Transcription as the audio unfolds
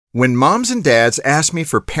When moms and dads ask me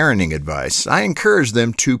for parenting advice, I encourage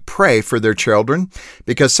them to pray for their children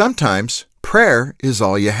because sometimes prayer is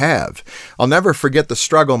all you have. I'll never forget the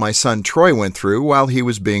struggle my son Troy went through while he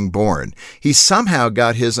was being born. He somehow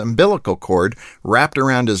got his umbilical cord wrapped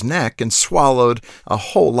around his neck and swallowed a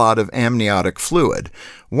whole lot of amniotic fluid.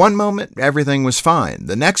 One moment, everything was fine.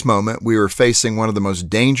 The next moment, we were facing one of the most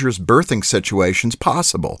dangerous birthing situations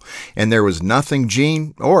possible, and there was nothing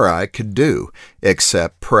Gene or I could do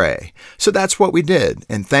except pray. So that's what we did,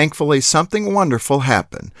 and thankfully something wonderful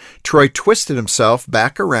happened. Troy twisted himself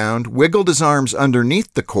back around, wiggled his arms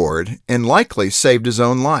underneath the cord, and likely saved his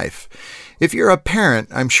own life. If you're a parent,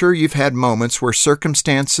 I'm sure you've had moments where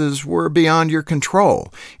circumstances were beyond your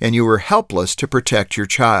control and you were helpless to protect your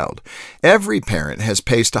child. Every parent has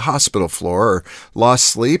paced a hospital floor or lost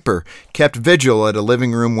sleep or kept vigil at a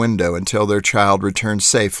living room window until their child returned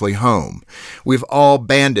safely home. We've all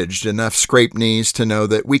bandaged enough scraped knees to know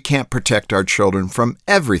that we can't protect our children from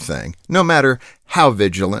everything, no matter how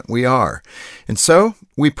vigilant we are. And so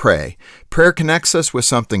we pray. Prayer connects us with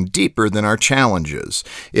something deeper than our challenges.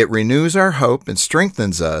 It renews our hope and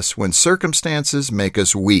strengthens us when circumstances make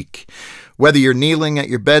us weak. Whether you're kneeling at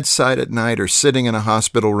your bedside at night or sitting in a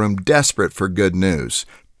hospital room desperate for good news,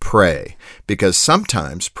 pray. Because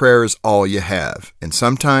sometimes prayer is all you have, and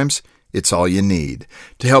sometimes it's all you need.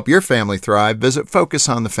 To help your family thrive, visit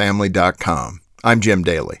FocusOnTheFamily.com. I'm Jim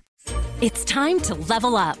Daly. It's time to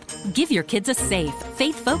level up. Give your kids a safe,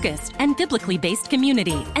 faith-focused, and biblically based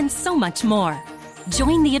community, and so much more.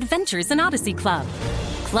 Join the Adventures in Odyssey Club.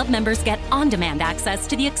 Club members get on-demand access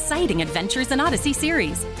to the exciting Adventures in Odyssey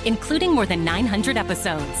series, including more than 900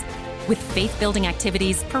 episodes. With faith-building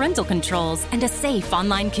activities, parental controls, and a safe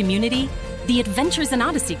online community, the Adventures in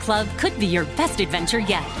Odyssey Club could be your best adventure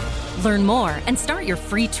yet. Learn more and start your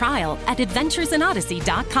free trial at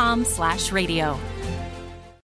adventuresinodyssey.com/radio.